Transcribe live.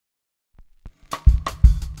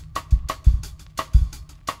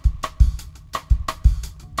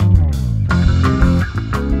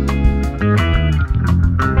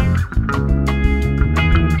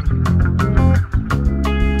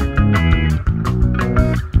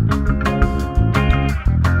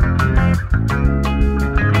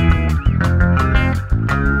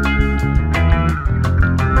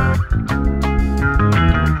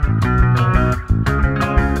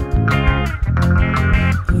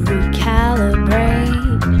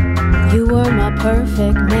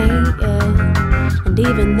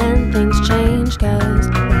and then things change, 'cause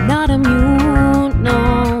we're not immune,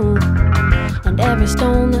 no. And every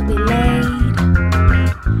stone that we laid,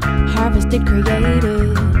 harvested,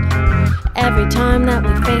 created. Every time that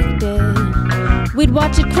we faked it, we'd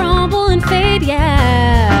watch it crumble and fade,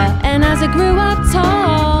 yeah. And as it grew up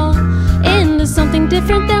tall, into something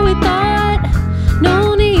different than we thought,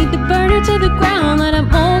 no need to burn it to the ground. Let it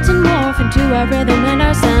mold and morph into our rhythm and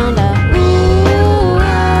our sound.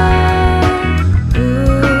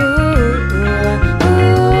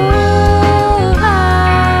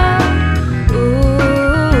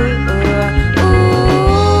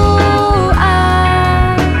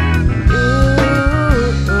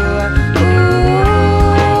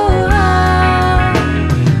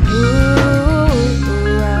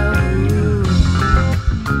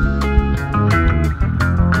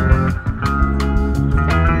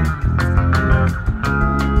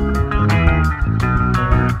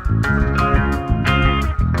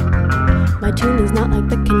 My tune is not like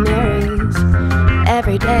the canaries,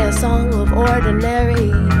 every day a song of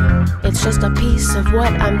ordinary. It's just a piece of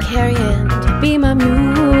what I'm carrying to be my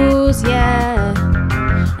muse, yeah.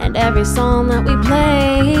 And every song that we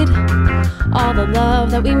played, all the love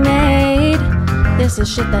that we made, this is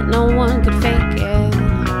shit that no one could fake it.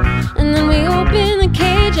 And then we open the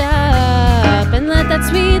cage up and let that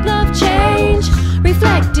sweet love change,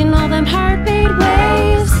 reflecting all them heart-made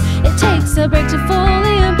waves. It takes a break to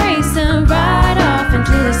fully embrace and ride off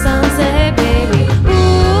into the sunset, baby.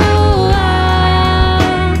 Ooh,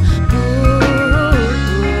 ah, ooh,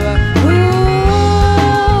 ooh,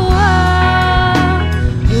 ah,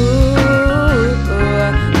 ooh,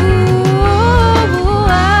 ooh,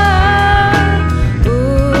 ah,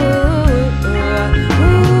 ooh,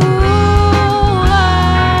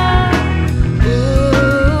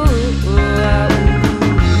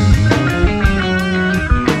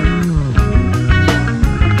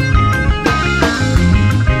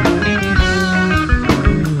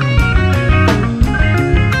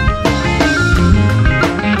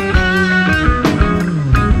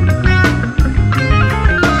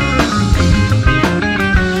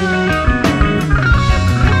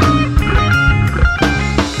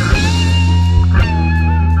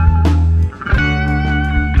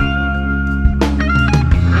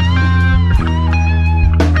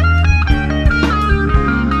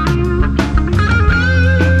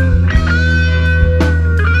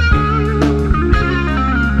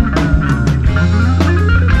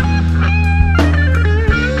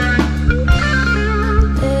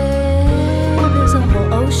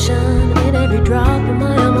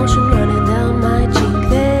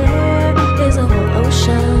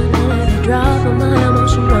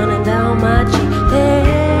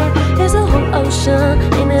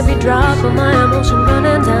 drop of my emotion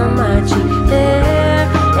running down my cheek. There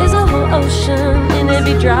is a whole ocean in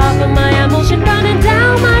every drop of my emotion running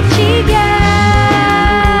down my cheek, yeah.